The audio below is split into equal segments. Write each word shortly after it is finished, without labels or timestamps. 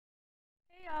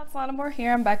y'all, it's LanaMor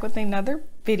here. I'm back with another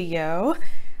video.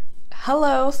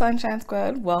 Hello, Sunshine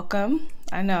Squad. Welcome.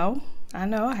 I know,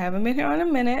 I haven't been here in a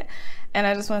minute, and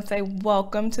I just want to say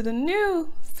welcome to the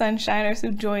new Sunshiners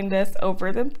who joined us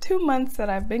over the 2 months that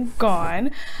I've been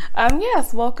gone.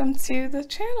 Yes, welcome to the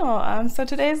channel. So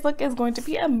today's look is going to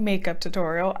be a makeup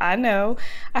tutorial. I know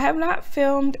I have not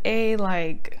filmed a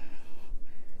look.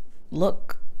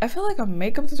 I feel like a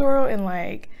makeup tutorial in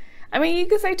I mean, you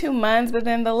could say 2 months, but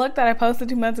then the look that I posted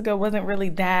 2 months ago wasn't really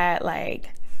that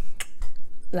like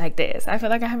this. I feel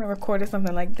like I haven't recorded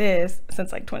something like this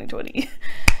since like 2020.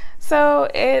 So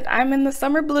I'm in the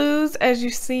summer blues, as you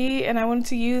see, and I wanted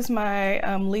to use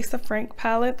my Lisa Frank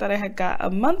palette that I had got a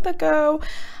month ago.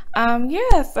 Yeah,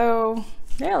 let's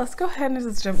go ahead and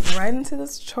just jump right into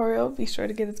this tutorial. Be sure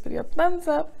to give this video a thumbs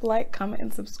up, like, comment,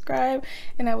 and subscribe,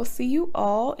 and I will see you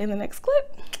all in the next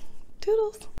clip.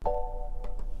 Toodles.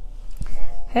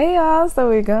 Hey y'all, so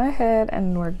we're going ahead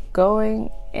and we're going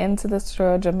into this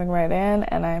tutorial, jumping right in,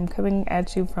 and I'm coming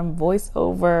at you from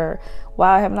voiceover.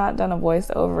 Wow, I have not done a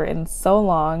voiceover in so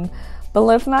long, but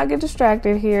let's not get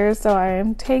distracted here. So I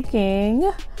am taking,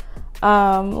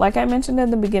 like I mentioned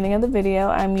in the beginning of the video,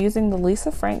 I'm using the Lisa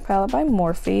Frank palette by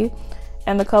Morphe,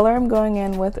 and the color I'm going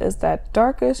in with is that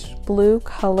darkish blue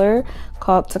color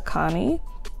called Tikanni.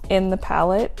 In the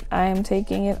palette, I am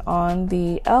taking it on the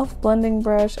e.l.f. blending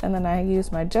brush, and then I use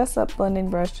my Jessup blending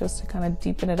brush just to kind of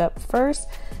deepen it up first.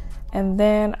 And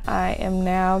then I am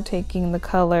now taking the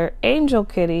color Angel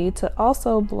Kitty to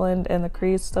also blend in the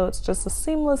crease, so it's just a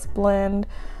seamless blend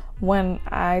when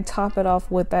I top it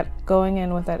off with that, going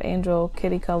in with that Angel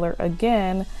Kitty color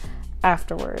again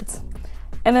afterwards.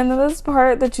 And then this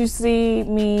part that you see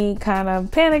me kind of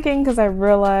panicking because I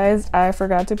realized I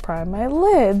forgot to prime my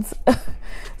lids.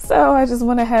 So I just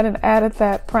went ahead and added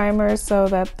that primer so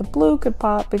that the blue could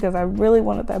pop, because I really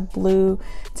wanted that blue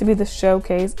to be the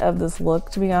showcase of this look.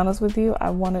 To be honest with you,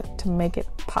 I wanted to make it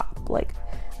pop.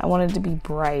 I wanted it to be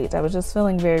bright. I was just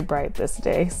feeling very bright this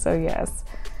day. So yes,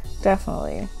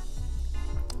 definitely.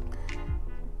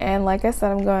 And like I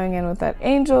said, I'm going in with that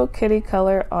Angel Kitty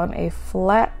color on a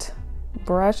flat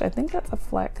brush. I think that's a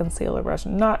flat concealer brush.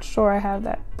 I'm not sure I have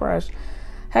that brush.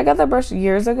 I got that brush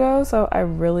years ago, so I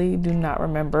really do not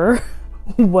remember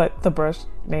what the brush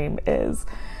name is.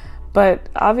 But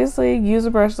obviously use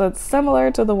a brush that's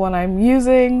similar to the one I'm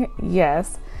using,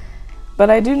 yes. But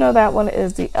I do know that one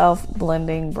is the e.l.f.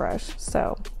 blending brush.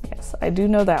 So yes, I do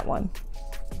know that one.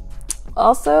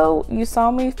 Also, you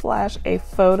saw me flash a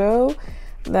photo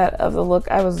of the look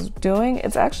I was doing.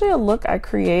 It's actually a look I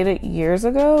created years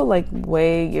ago, like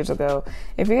way years ago.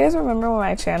 If you guys remember when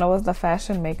my channel was the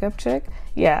fashion makeup chick,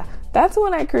 yeah, that's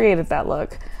when I created that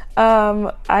look.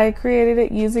 I created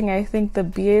it using, I think, the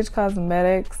BH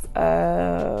Cosmetics,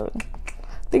 I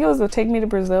think it was the Take Me to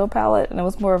Brazil palette, and it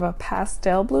was more of a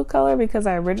pastel blue color because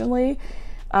I originally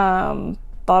thought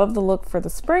of the look for the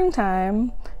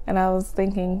springtime, and I was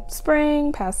thinking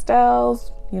spring,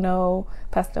 pastels, you know,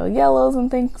 pastel yellows and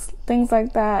things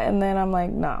like that. And then I'm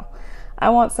like, no, I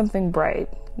want something bright.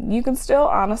 You can still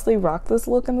honestly rock this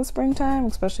look in the springtime,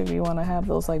 especially if you want to have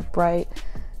those like bright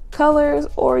colors,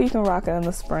 or you can rock it in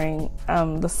the spring,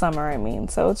 the summer, I mean.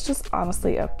 So it's just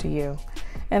honestly up to you.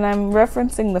 And I'm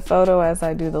referencing the photo as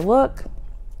I do the look.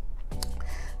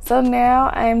 So now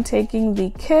I'm taking the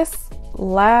Kiss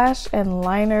Lash and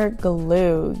Liner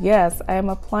Glue. Yes, I am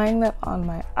applying that on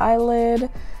my eyelid.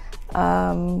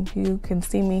 You can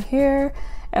see me here,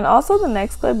 and also the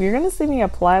next clip you're gonna see me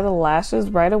apply the lashes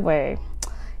right away.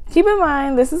 Keep in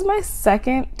mind, this is my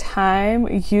second time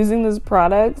using this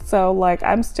product, so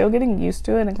I'm still getting used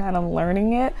to it and kind of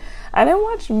learning it. I didn't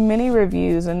watch many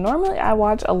reviews, and normally I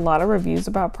watch a lot of reviews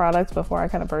about products before I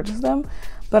kind of purchase them,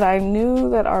 but I knew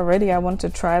that already I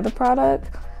wanted to try the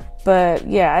product. But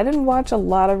yeah, I didn't watch a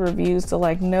lot of reviews to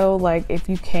know if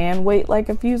you can wait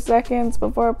a few seconds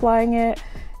before applying it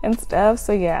and stuff.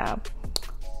 So yeah,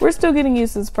 we're still getting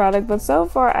used to this product, but so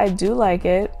far I do like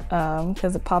it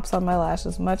because it pops on my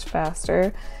lashes much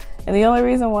faster. And the only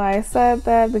reason why I said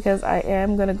that, because I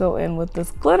am going to go in with this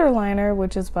glitter liner,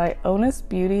 which is by Ownest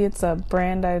Beauty. It's a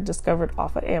brand I discovered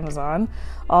off of Amazon.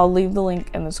 I'll leave the link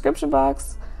in the description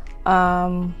box.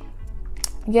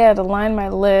 Yeah, to line my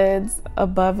lids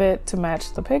above it to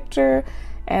match the picture.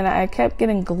 And I kept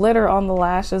getting glitter on the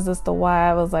lashes as to why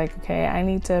I was like, okay, I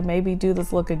need to maybe do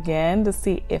this look again to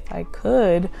see if I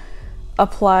could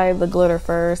apply the glitter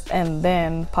first and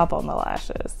then pop on the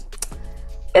lashes.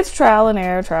 It's trial and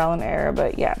error,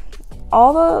 but yeah.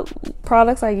 All the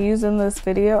products I use in this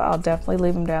video, I'll definitely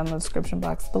leave them down in the description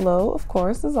box below, of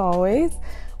course, as always,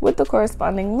 with the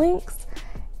corresponding links.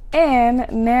 And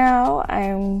now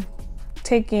I'm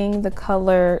taking the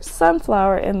color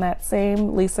Sunflower in that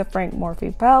same Lisa Frank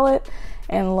Morphe palette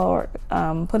and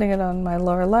putting it on my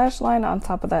lower lash line on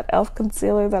top of that e.l.f.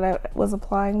 concealer that I was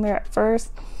applying there at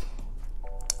first.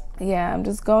 Yeah, I'm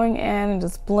just going in and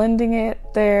just blending it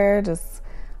there, just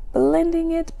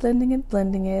blending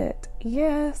it.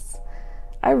 Yes.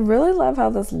 I really love how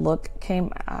this look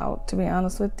came out, to be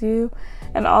honest with you.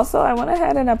 And also, I went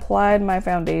ahead and applied my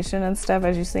foundation and stuff.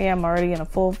 As you see, I'm already in a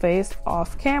full face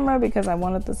off camera because I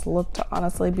wanted this look to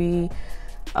honestly be,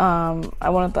 I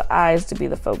wanted the eyes to be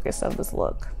the focus of this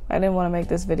look. I didn't want to make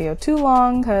this video too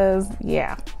long because,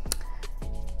 yeah,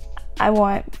 I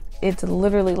want it to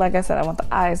literally, like I said, I want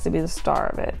the eyes to be the star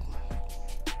of it.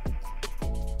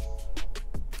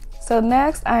 So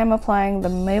next, I am applying the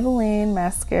Maybelline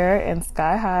mascara in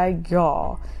Sky High.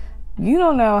 Y'all, you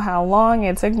don't know how long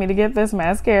it took me to get this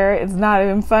mascara. It's not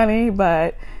even funny,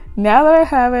 but now that I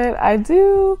have it, I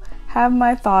do have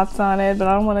my thoughts on it, but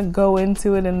I don't want to go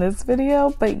into it in this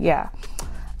video. But yeah,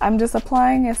 I'm just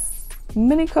applying as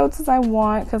many coats as I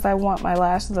want because I want my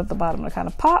lashes at the bottom to kind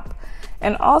of pop.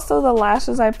 And also the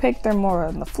lashes I picked, they're more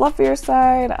on the fluffier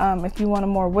side. If you want a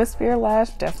more wispier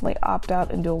lash, definitely opt out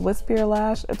and do a wispier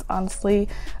lash. It's honestly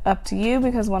up to you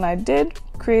because when I did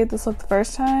create this look the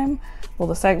first time, well,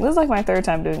 this is like my third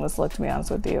time doing this look, to be honest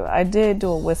with you. I did do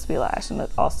a wispy lash and it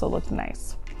also looked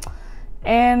nice.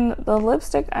 And the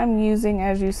lipstick I'm using,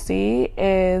 as you see,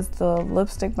 is the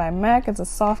lipstick by M.A.C. It's a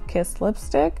Soft Kiss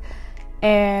lipstick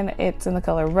and it's in the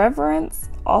color Reverence.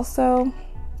 Also,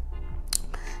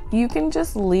 you can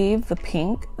just leave the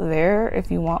pink there if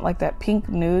you want like that pink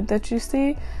nude that you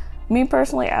see. Me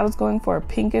personally, I was going for a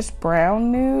pinkish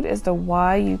brown nude as to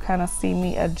why you kind of see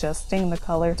me adjusting the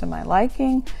color to my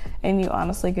liking, and you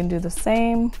honestly can do the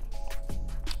same.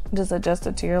 Just adjust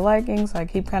it to your liking. So I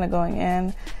keep kind of going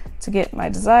in to get my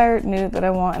desired nude that I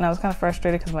want, and I was kind of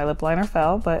frustrated because my lip liner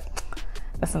fell, but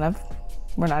that's enough.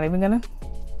 We're not even gonna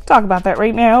talk about that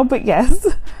right now, but yes.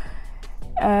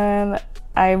 And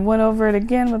I went over it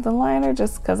again with the liner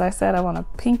just because I said I want a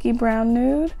pinky brown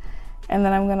nude. And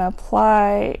then I'm going to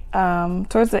apply,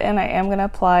 towards the end, I am going to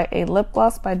apply a lip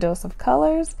gloss by Dose of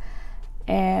Colors.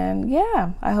 And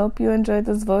yeah, I hope you enjoyed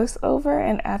this voiceover.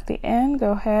 And at the end,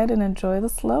 go ahead and enjoy the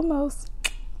slow-mos.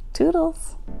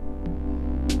 Toodles.